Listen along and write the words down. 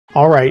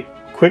Alright,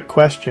 quick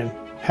question.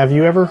 Have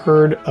you ever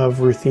heard of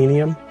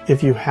ruthenium?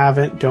 If you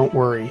haven't, don't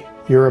worry.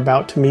 You're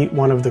about to meet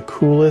one of the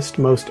coolest,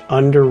 most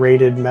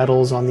underrated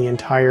metals on the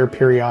entire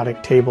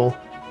periodic table.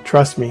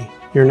 Trust me,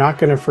 you're not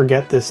going to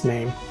forget this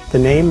name. The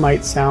name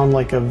might sound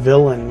like a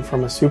villain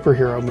from a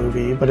superhero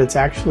movie, but it's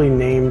actually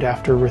named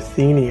after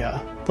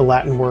Ruthenia, the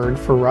Latin word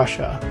for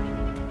Russia.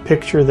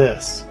 Picture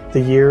this.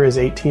 The year is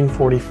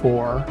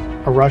 1844.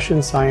 A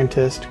Russian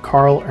scientist,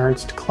 Karl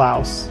Ernst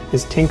Klaus,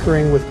 is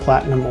tinkering with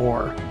platinum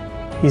ore.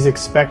 He's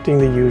expecting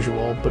the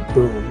usual, but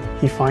boom,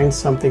 he finds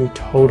something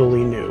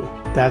totally new.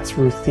 That's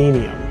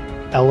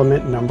ruthenium,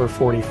 element number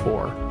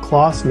 44.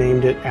 Klaus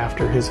named it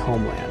after his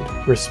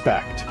homeland.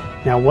 Respect.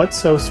 Now what's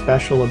so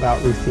special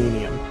about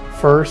ruthenium?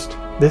 First,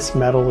 this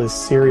metal is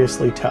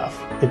seriously tough.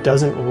 It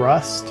doesn't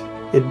rust,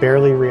 it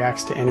barely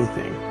reacts to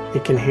anything.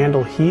 It can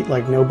handle heat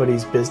like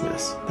nobody's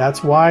business.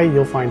 That's why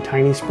you'll find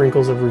tiny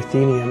sprinkles of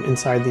ruthenium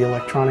inside the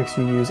electronics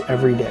you use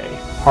every day.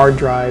 Hard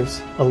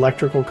drives,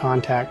 electrical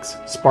contacts,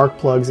 spark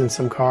plugs in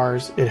some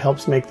cars, it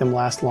helps make them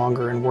last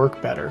longer and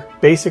work better.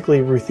 Basically,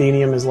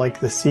 ruthenium is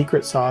like the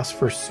secret sauce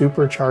for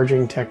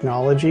supercharging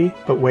technology,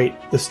 but wait,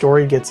 the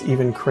story gets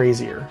even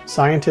crazier.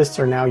 Scientists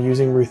are now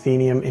using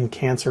ruthenium in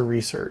cancer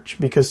research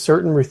because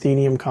certain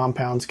ruthenium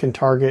compounds can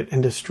target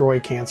and destroy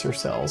cancer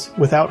cells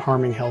without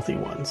harming healthy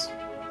ones.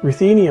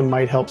 Ruthenium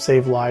might help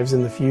save lives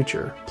in the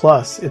future.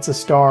 Plus, it's a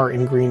star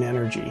in green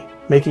energy,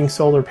 making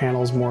solar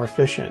panels more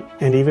efficient,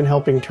 and even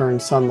helping turn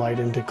sunlight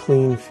into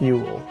clean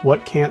fuel.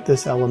 What can't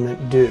this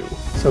element do?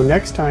 So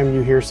next time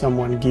you hear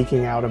someone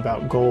geeking out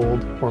about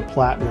gold or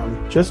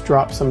platinum, just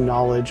drop some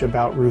knowledge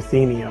about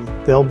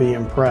ruthenium. They'll be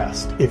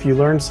impressed. If you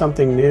learned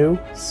something new,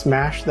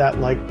 smash that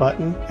like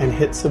button and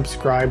hit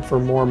subscribe for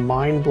more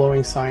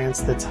mind-blowing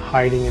science that's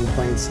hiding in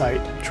plain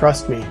sight.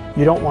 Trust me,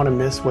 you don't want to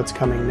miss what's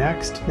coming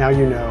next. Now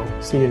you know.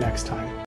 See you next time.